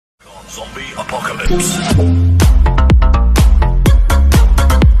Zombie apocalypse.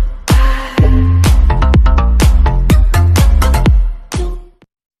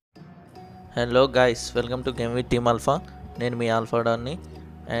 Hello guys, welcome to game with team alpha. నేను మీ ఆల్ఫాడాన్ని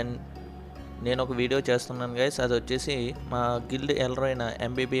and నేను ఒక video చేస్తున్నాను గైస్. అది వచ్చేసి మా గిల్డ్ ఎల్డర్ అయిన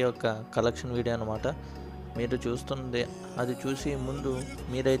MBB యొక్క కలెక్షన్ వీడియో అనమాట. మీరు చూస్తుంది అది చూసి ముందు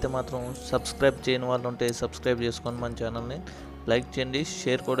మీరైతే మాత్రం సబ్స్క్రైబ్ చేయని వాళ్ళు ఉంటే సబ్స్క్రైబ్ చేసుకోండి, మన ఛానల్ని లైక్ చేయండి,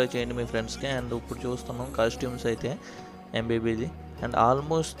 షేర్ కూడా చేయండి మీ ఫ్రెండ్స్కి. అండ్ ఇప్పుడు చూస్తున్నాం కాస్ట్యూమ్స్ అయితే MBBది. అండ్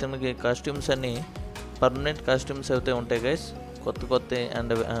ఆల్మోస్ట్ తనకి కాస్ట్యూమ్స్ అన్నీ పర్మనెంట్ కాస్ట్యూమ్స్ అయితే ఉంటాయి గైస్. కొత్త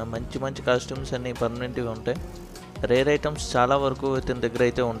అండ్ మంచి మంచి కాస్ట్యూమ్స్ అన్నీ పర్మనెంట్గా ఉంటాయి. రేర్ ఐటమ్స్ చాలా వరకు తన దగ్గర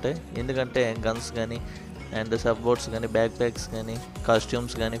అయితే ఉంటాయి. ఎందుకంటే గన్స్ కానీ అండ్ సబ్బోర్డ్స్ కానీ బ్యాక్ ప్యాక్స్ కానీ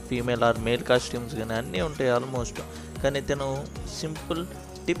కాస్ట్యూమ్స్ కానీ ఫీమేల్ ఆర్ మేల్ కాస్ట్యూమ్స్ కానీ అన్నీ ఉంటాయి ఆల్మోస్ట్. కానీ తను సింపుల్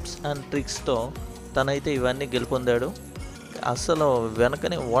టిప్స్ అండ్ ట్రిక్స్తో తనైతే ఇవన్నీ గెలుపొందాడు. అసలు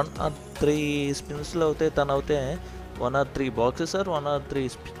వెనకనే 1 or 3 స్పిన్స్లో అయితే తనైతే 1 or 3 boxes are 1 or 3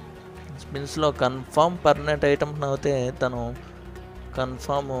 స్పిన్స్లో confirm permanent items అయితే తను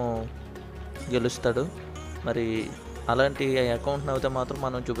కన్ఫామ్ గెలుస్తాడు. మరి అలాంటి అకౌంట్ని అయితే మాత్రం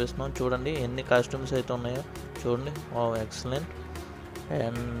మనం చూపిస్తున్నాం. చూడండి ఎన్ని కాస్ట్యూమ్స్ అయితే ఉన్నాయో చూడండి. ఎక్సలెంట్.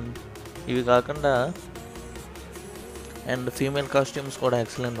 అండ్ ఇవి కాకుండా అండ్ ఫీమేల్ కాస్ట్యూమ్స్ కూడా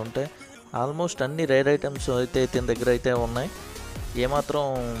ఎక్సలెంట్ ఉంటాయి. ఆల్మోస్ట్ అన్ని రేర్ ఐటమ్స్ అయితే తన దగ్గర అయితే ఉన్నాయి. ఏమాత్రం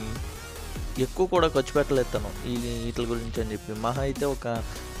ఎక్కువ కూడా ఖర్చు పెట్టలేదు తను వీటి గురించి అని చెప్పి. మహా అయితే ఒక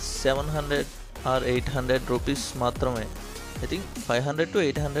 700 or 800 రూపీస్ మాత్రమే. ఐ థింక్ 500 to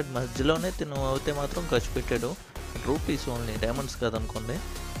 800 మధ్యలోనే తిను అయితే మాత్రం ఖర్చు పెట్టాడు. Rupees only, diamonds కాదనుకోండి.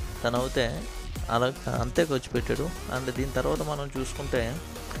 తను అయితే అలా అంతే ఖర్చు పెట్టాడు. అండ్ దీని తర్వాత మనం చూసుకుంటే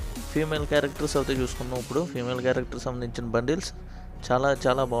ఫీమేల్ క్యారెక్టర్స్ అయితే చూసుకున్నాం. ఇప్పుడు ఫీమేల్ క్యారెక్టర్ సంబంధించిన బండిల్స్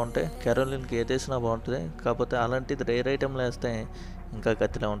చాలా బాగుంటాయి. కెరోలిన్కి ఏదేసినా బాగుంటుంది. కాకపోతే అలాంటిది రేర్ ఐటెంలు వేస్తే ఇంకా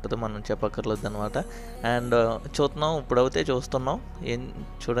కత్తిలా ఉంటుంది, మనం చెప్పక్కర్లేదు అనమాట. అండ్ ఇప్పుడైతే చూస్తున్నాం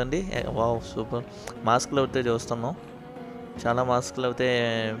చూడండి. Wow super. మాస్క్లు అయితే చూస్తున్నాం, చాలా మాస్క్లు అయితే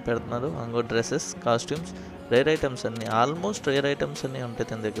పెడుతున్నారు. అంగో డ్రెస్సెస్, కాస్ట్యూమ్స్, రేర్ ఐటమ్స్ అన్నీ ఆల్మోస్ట్ రేర్ ఐటమ్స్ అన్నీ ఉంటాయి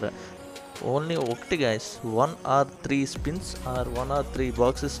తన దగ్గర. ఓన్లీ ఒకటి guys 1 or 3 spins are 1 or 3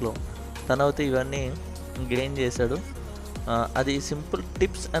 బాక్సెస్లో తనైతే ఇవన్నీ గెయిన్ చేశాడు. అది సింపుల్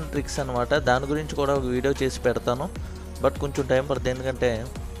టిప్స్ అండ్ ట్రిక్స్ అనమాట. దాని గురించి కూడా ఒక వీడియో చేసి పెడతాను, బట్ కొంచెం టైం పడుతుంది. ఎందుకంటే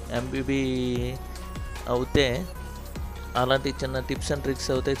MBB అయితే అలాంటి చిన్న టిప్స్ అండ్ ట్రిక్స్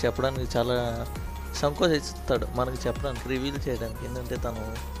అయితే చెప్పడానికి చాలా సంకోచిస్తాడు, మనకి చెప్పడానికి, రివీల్ చేయడానికి. ఎందుకంటే తను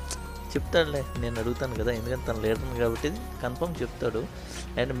చెప్తాడులే, నేను అడుగుతాను కదా, ఎందుకంటే తను లీడర్ కాబట్టి కన్ఫర్మ్ చెప్తాడు.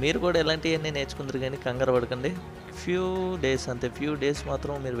 అండ్ మీరు కూడా ఇలాంటివన్నీ నేర్చుకుంటారు, కానీ కంగారు పడకండి. ఫ్యూ డేస్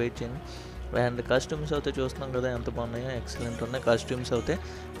మాత్రం మీరు వెయిట్ చేయండి. అండ్ కాస్ట్యూమ్స్ అయితే చూస్తున్నాం కదా ఎంత బాగున్నాయో, ఎక్సలెంట్ ఉన్నాయి కాస్ట్యూమ్స్ అయితే.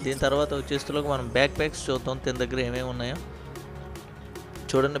 దీని తర్వాత వచ్చేస్తులోకి మనం బ్యాక్ ప్యాక్స్ చూద్దాం. తన దగ్గర ఏమేమి ఉన్నాయో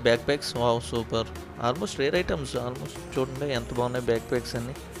చూడండి. Back packs wow super. Almost rare items almost చూడండి ఎంత బాగున్నాయి బ్యాక్ ప్యాక్స్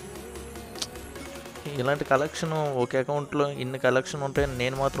అన్నీ. ఇలాంటి కలెక్షన్ ఒక అకౌంట్లో ఇన్ని కలెక్షన్ ఉంటాయని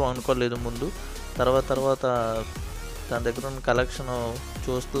నేను మాత్రం అనుకోలేదు ముందు. తర్వాత తన దగ్గర ఉన్న కలెక్షన్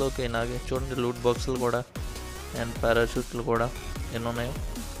చూస్తలోకి నాకే చూడండి. లూట్ బాక్సులు కూడా అండ్ పారాషూట్లు కూడా ఎన్ని ఉన్నాయో.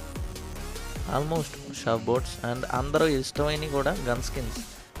 ఆల్మోస్ట్ షాప్ బోర్డ్స్ అండ్ అందరూ ఇష్టమైనవి కూడా గన్ స్కిన్స్,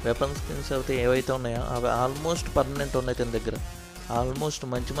 వెపన్ స్కిన్స్ అయితే ఏవైతే ఉన్నాయో అవి ఆల్మోస్ట్ పర్మనెంట్ ఉన్నాయి తన దగ్గర. ఆల్మోస్ట్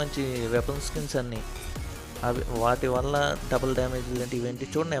మంచి వెపన్ స్కిన్స్ అన్నీ అవి, వాటి వల్ల డబుల్ డ్యామేజ్ లాంటి ఇవేంటి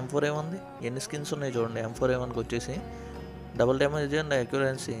చూడండి. M4A1 ఎన్ని స్కిన్స్ ఉన్నాయి చూడండి. M4A1కి వచ్చేసి డబుల్ డ్యామేజ్ అండ్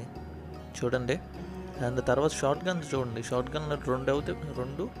అక్యురెన్సీ చూడండి. అండ్ తర్వాత షార్ట్ గన్స్ చూడండి. షార్ట్ గన్లో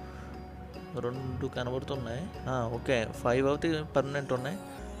 2 కనబడుతున్నాయి. ఓకే 5 అయితే పర్మనెంట్ ఉన్నాయి.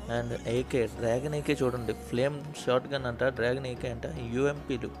 అండ్ AK డ్రాగన్ AK చూడండి. ఫ్లేమ్ షార్ట్ గన్ అంట, డ్రాగన్ AK అంట,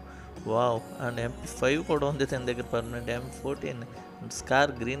 UMPలు వావ్. అండ్ MP5 కూడా ఉంది తన దగ్గర permanent. M14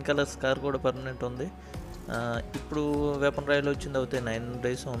 scar, green colour scar కూడా పర్మనెంట్ ఉంది. ఇప్పుడు వెపన్ రాయల్ వచ్చింది అవుతే 9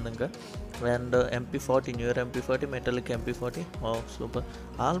 days ఉంది ఇంకా. And MP40 new year MP40, metallic MP40 wow super.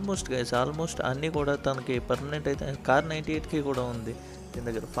 Almost అన్నీ కూడా తనకి పర్మనెంట్ అయితే. కార్ 98కి కూడా ఉంది దీని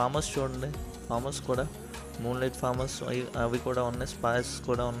దగ్గర. ఫార్మర్స్ చూడండి, ఫార్మర్స్ కూడా మూన్లైట్ ఫార్మర్స్ అవి కూడా ఉన్నాయి. స్పాస్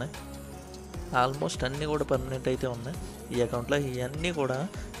కూడా ఉన్నాయి. ఆల్మోస్ట్ అన్నీ కూడా పర్మనెంట్ అయితే ఉన్నాయి ఈ అకౌంట్లో. ఇవన్నీ కూడా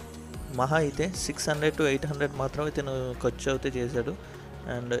మహా అయితే 600 to 800 మాత్రమే తను ఖర్చు అయితే చేశాడు.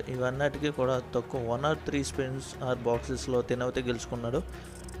 అండ్ ఇవన్నిటికీ కూడా తక్కువ 1 or 3 స్పిన్స్ ఆర్ బాక్సెస్లో తినైతే గెలుచుకున్నాడు.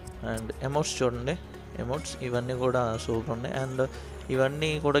 అండ్ ఎమౌంట్స్ చూడండి, ఎమౌంట్స్ ఇవన్నీ కూడా సూపర్ ఉన్నాయి. అండ్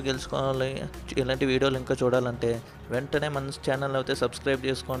ఇవన్నీ కూడా గెలుచుకోవాలి. ఇలాంటి వీడియోలు ఇంకా చూడాలంటే వెంటనే మన ఛానల్ అయితే సబ్స్క్రైబ్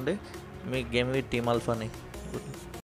చేసుకోండి, మీ గేమ్ విత్ టీమ్ ఆల్ఫాని.